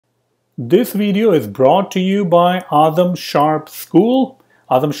This video is brought to you by Azam Sharp School.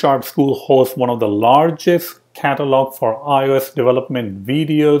 Azam Sharp School hosts one of the largest catalog for iOS development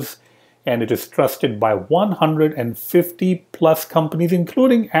videos, and it is trusted by 150 plus companies,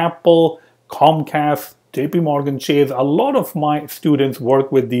 including Apple, Comcast, JP Morgan Chase. A lot of my students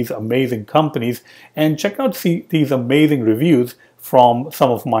work with these amazing companies, and check out these amazing reviews from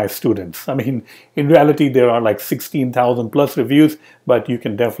some of my students. I mean, in reality, there are like 16,000 plus reviews, but you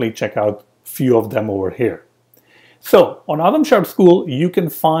can definitely check out a few of them over here. So on Azam Sharp School, you can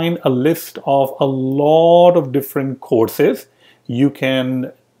find a list of a lot of different courses. You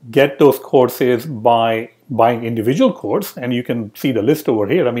can get those courses by buying individual course, and you can see the list over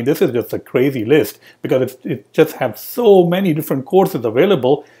here. I mean, this is just a crazy list because it just has so many different courses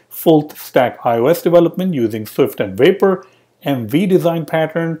available. Full stack iOS development using Swift and Vapor, MV design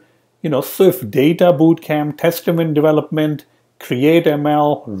pattern, Swift data bootcamp, testament development, Create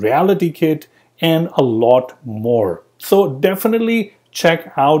ML, Reality Kit, and a lot more. So definitely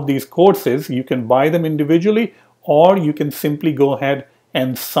check out these courses. You can buy them individually, or you can simply go ahead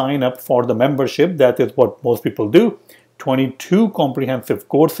and sign up for the membership. That is what most people do. 22 comprehensive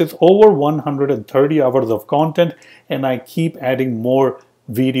courses, over 130 hours of content, and I keep adding more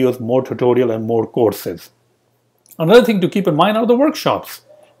videos, more tutorial, and more courses. Another thing to keep in mind are the workshops.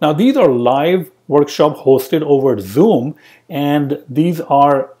 Now, these are live workshops hosted over Zoom, and these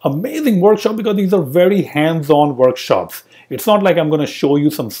are amazing workshops because these are very hands-on workshops. It's not like I'm going to show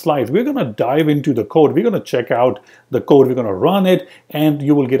you some slides. We're going to dive into the code. We're going to check out the code. We're going to run it, and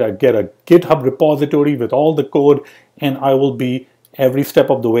you will get a GitHub repository with all the code, and I will be every step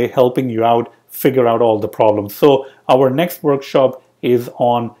of the way helping you out, figure out all the problems. So our next workshop is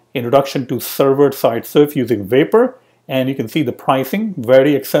on Introduction to Server-Side Swift using Vapor. And you can see the pricing,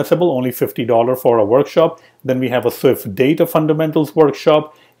 very accessible, only $50 for a workshop. Then we have a Swift Data Fundamentals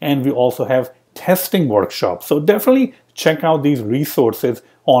workshop, and we also have testing workshops. So definitely check out these resources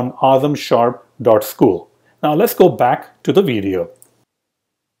on azamsharp.school. Now let's go back to the video.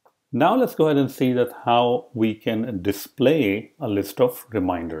 Now let's go ahead and see that how we can display a list of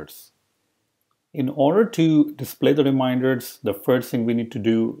reminders. In order to display the reminders, the first thing we need to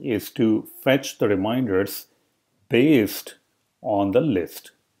do is to fetch the reminders based on the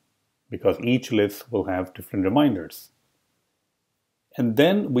list, because each list will have different reminders. And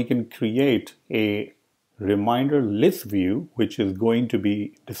then we can create a reminder list view, which is going to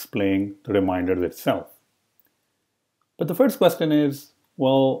be displaying the reminders itself. But the first question is,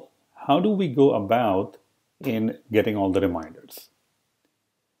 well, how do we go about in getting all the reminders?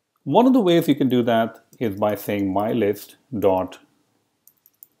 One of the ways you can do that is by saying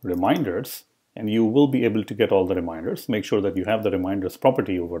mylist.reminders, and you will be able to get all the reminders. Make sure that you have the reminders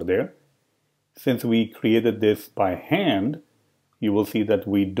property over there. Since we created this by hand, you will see that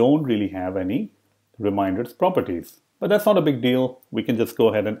we don't really have any reminders properties. But that's not a big deal. We can just go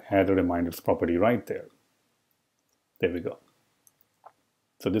ahead and add a reminders property right there. There we go.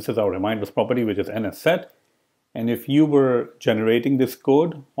 So this is our reminders property, which is NSSet. And if you were generating this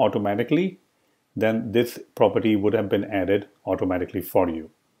code automatically, then this property would have been added automatically for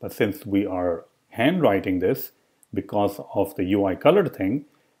you. But since we are handwriting this because of the UI color thing,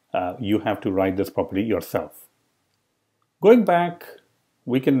 you have to write this property yourself. Going back,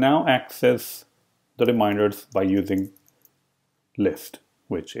 we can now access the reminders by using list,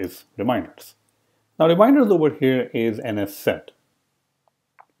 which is reminders. Now reminders over here is NSSet.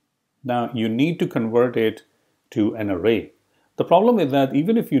 Now you need to convert it to an array. The problem is that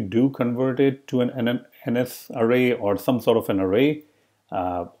even if you do convert it to an NS array or some sort of an array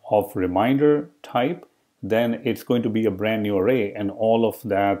of reminder type, then it's going to be a brand new array, and all of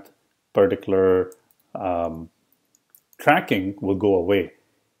that particular tracking will go away.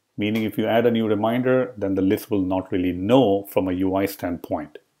 Meaning if you add a new reminder, then the list will not really know from a UI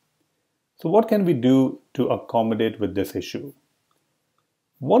standpoint. So what can we do to accommodate with this issue?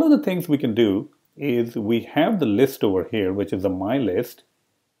 One of the things we can do is we have the list over here, which is the my list,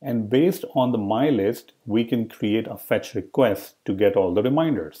 and based on the my list, we can create a fetch request to get all the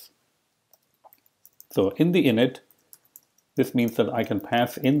reminders. So in the init, this means that I can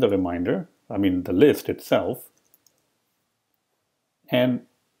pass in the reminder, the list itself. And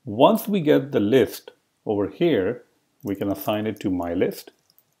once we get the list over here, we can assign it to my list.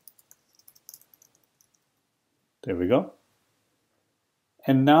 There we go.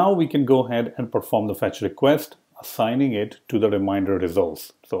 And now we can go ahead and perform the fetch request, assigning it to the reminder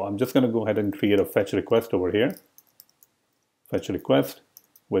results. So I'm just going to go ahead and create a fetch request over here. Fetch request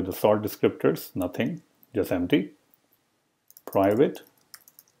with the sort descriptors, nothing, just empty. Private.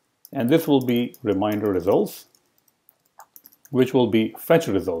 And this will be reminder results. which will be fetch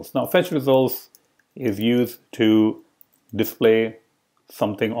results. Now, fetch results is used to display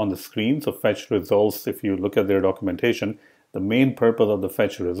something on the screen. So fetch results, if you look at their documentation, the main purpose of the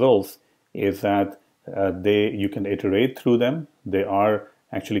fetch results is that you can iterate through them. They are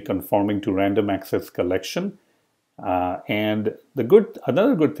actually conforming to random access collection. And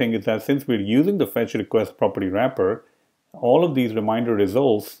another good thing is that since we're using the fetch request property wrapper, all of these reminder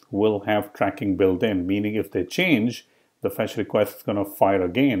results will have tracking built in, meaning if they change, the fetch request is going to fire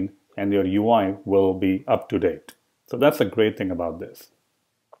again and your UI will be up to date. So that's a great thing about this.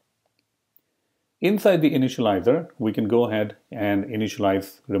 Inside the initializer, we can go ahead and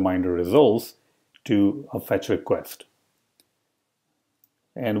initialize reminder results to a fetch request.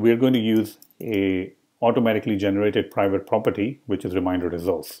 And we're going to use a automatically generated private property, which is reminder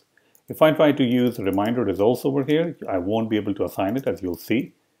results. If I try to use reminder results over here, I won't be able to assign it, as you'll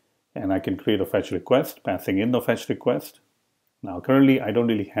see. And I can create a fetch request, passing in the fetch request. Now, currently, I don't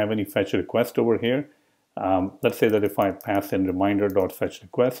really have any fetch request over here. Let's say that if I pass in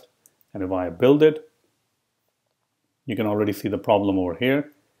reminder.fetchRequest, and if I build it, you can already see the problem over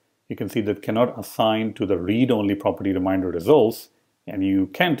here. You can see that cannot assign to the read-only property reminder results, and you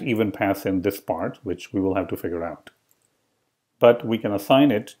can't even pass in this part, which we will have to figure out. But we can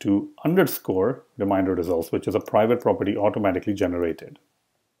assign it to underscore reminder results, which is a private property automatically generated.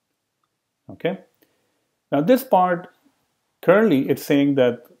 Okay. Now this part, currently it's saying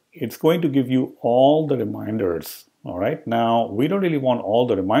that it's going to give you all the reminders. All right. Now we don't really want all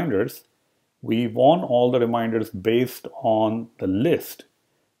the reminders. We want all the reminders based on the list.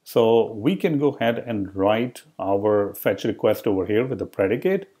 So we can go ahead and write our fetch request over here with the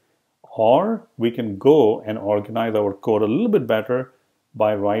predicate, or we can go and organize our code a little bit better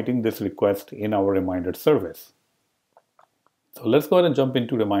by writing this request in our reminder service. So let's go ahead and jump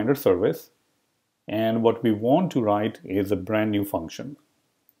into reminder service. And what we want to write is a brand new function.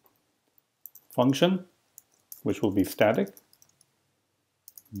 Function, which will be static,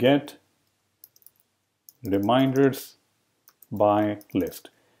 get reminders by list.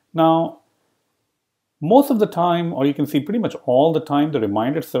 Now, most of the time, or you can see pretty much all the time, the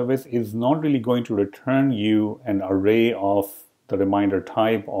reminder service is not really going to return you an array of the reminder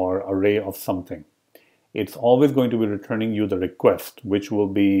type or array of something. It's always going to be returning you the request, which will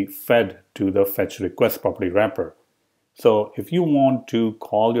be fed to the fetch request property wrapper. So if you want to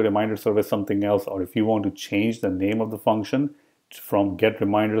call your reminder service something else, or if you want to change the name of the function from get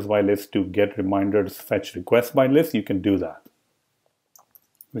reminders by list to get reminders fetch request by list, you can do that.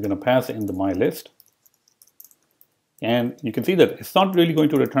 We're going to pass in the my list. And you can see that it's not really going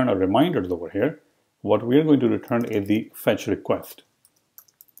to return our reminders over here. What we're going to return is the fetch request.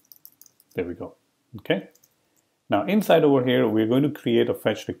 There we go. Okay. Now inside over here, we're going to create a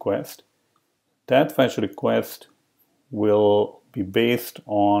fetch request. That fetch request will be based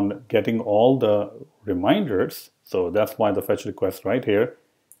on getting all the reminders. So that's why the fetch request right here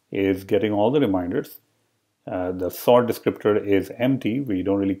is getting all the reminders. The sort descriptor is empty. We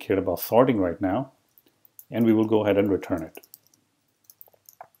don't really care about sorting right now. And we will go ahead and return it.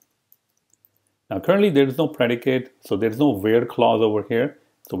 Now currently there is no predicate, so there's no where clause over here.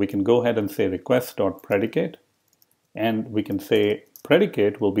 So we can go ahead and say request.predicate, and we can say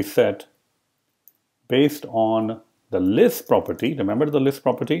predicate will be set based on the list property. Remember the list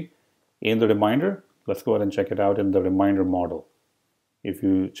property in the reminder? Let's go ahead and check it out in the reminder model. If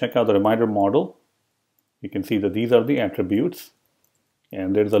you check out the reminder model, you can see that these are the attributes,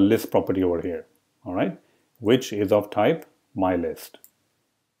 and there's a list property over here, all right, which is of type myList.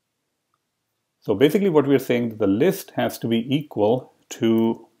 So basically what we're saying that the list has to be equal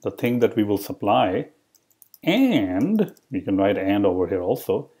to the thing that we will supply, and we can write and over here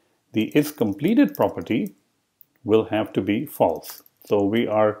also, the isCompleted property will have to be false. So we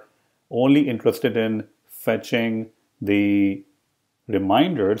are only interested in fetching the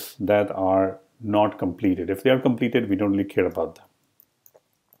reminders that are not completed. If they are completed, we don't really care about them.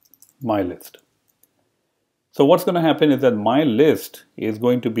 myList. So what's going to happen is that my list is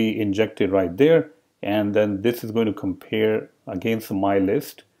going to be injected right there, and then this is going to compare against my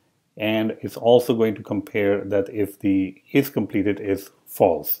list, and it's also going to compare that if the is completed is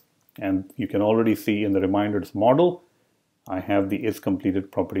false. And you can already see in the reminders model, I have the is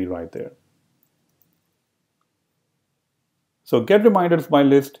completed property right there. So get reminders by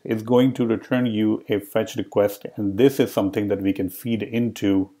list is going to return you a fetch request, and this is something that we can feed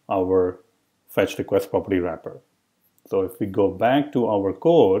into our fetch request property wrapper. So if we go back to our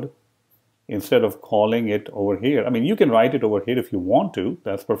code, instead of calling it over here, I mean, you can write it over here if you want to.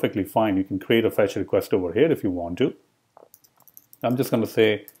 That's perfectly fine. You can create a fetch request over here if you want to. I'm just going to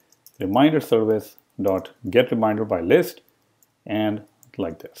say reminder service dot get reminder by list, and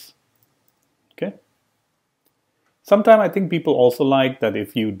like this. Okay. Sometimes I think people also like that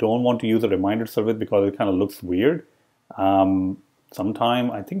if you don't want to use a reminder service because it kind of looks weird.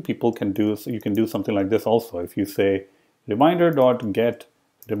 Sometimes I think people can do, so you can do something like this also. If you say reminder.get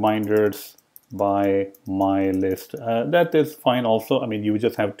reminders by my list, that is fine also. I mean, you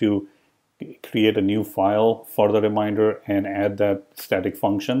just have to create a new file for the reminder and add that static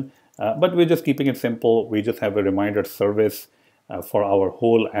function. But we're just keeping it simple. We just have a reminder service for our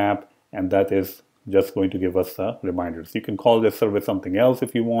whole app, and that is just going to give us reminders. You can call this service something else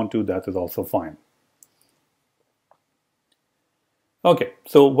if you want to. That is also fine. Okay,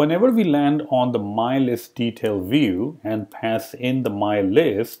 so whenever we land on the My List detail view and pass in the My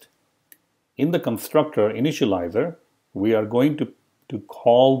List, in the constructor initializer, we are going to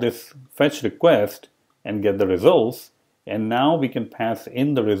call this fetch request and get the results. And now we can pass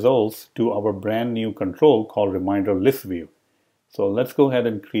in the results to our brand new control called reminder list view. So let's go ahead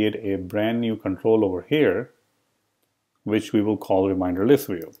and create a brand new control over here, which we will call reminder list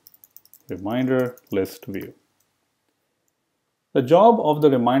view. Reminder list view. The job of the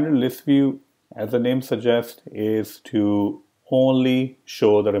reminder list view, as the name suggests, is to only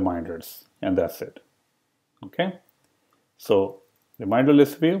show the reminders, and that's it. Okay. So reminder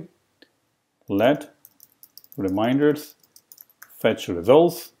list view, let reminders fetch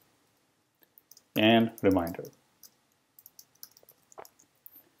results and reminder.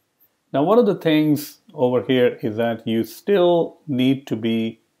 Now, one of the things over here is that you still need to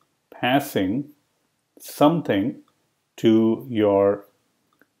be passing something to your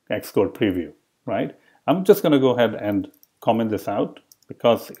Xcode preview, right? I'm just going to go ahead and comment this out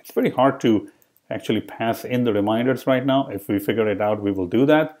because it's very hard to actually pass in the reminders right now. If we figure it out, we will do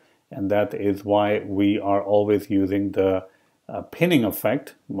that. And that is why we are always using the pinning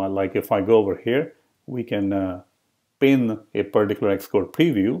effect. Like if I go over here, we can pin a particular Xcode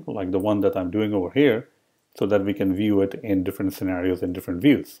preview, like the one that I'm doing over here, so that we can view it in different scenarios and different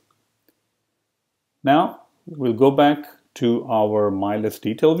views. Now, we'll go back to our My List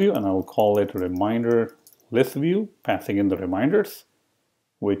detail view, and I will call it reminder list view, passing in the reminders,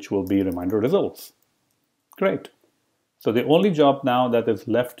 which will be reminder results. Great. So the only job now that is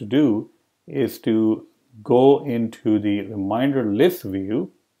left to do is to go into the reminder list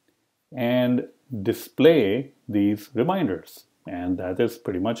view and display these reminders. And that is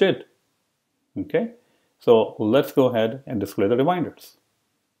pretty much it. Okay. So let's go ahead and display the reminders.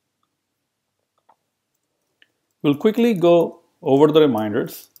 We'll quickly go over the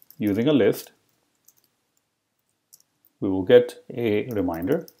reminders using a list. We will get a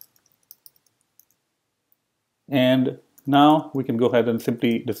reminder. And now we can go ahead and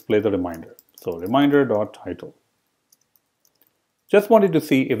simply display the reminder. So reminder.title. Just wanted to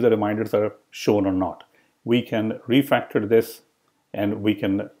see if the reminders are shown or not. We can refactor this and we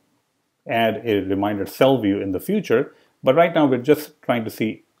can add a reminder cell view in the future. But right now we're just trying to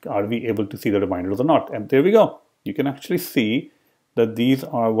see, are we able to see the reminders or not? And there we go. You can actually see that these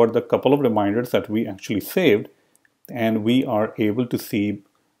were the couple of reminders that we actually saved. And we are able to see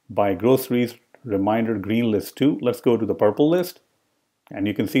by groceries reminder green list 2. Let's go to the purple list. And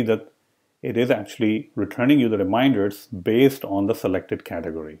you can see that it is actually returning you the reminders based on the selected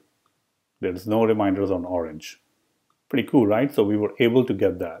category. There's no reminders on orange. Pretty cool, right? So we were able to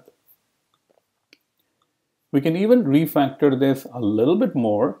get that. We can even refactor this a little bit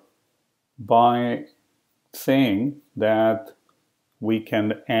more by saying that we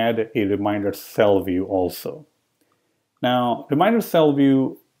can add a reminder cell view also. Now, reminder cell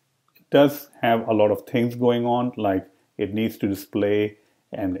view does have a lot of things going on, like it needs to display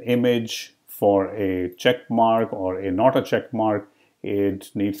an image for a check mark or a not a check mark.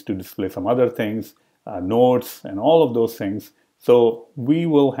 It needs to display some other things, notes and all of those things. So we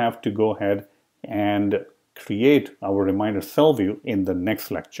will have to go ahead and create our reminder cell view in the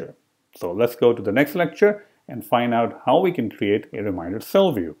next lecture. So let's go to the next lecture and find out how we can create a reminder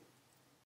cell view.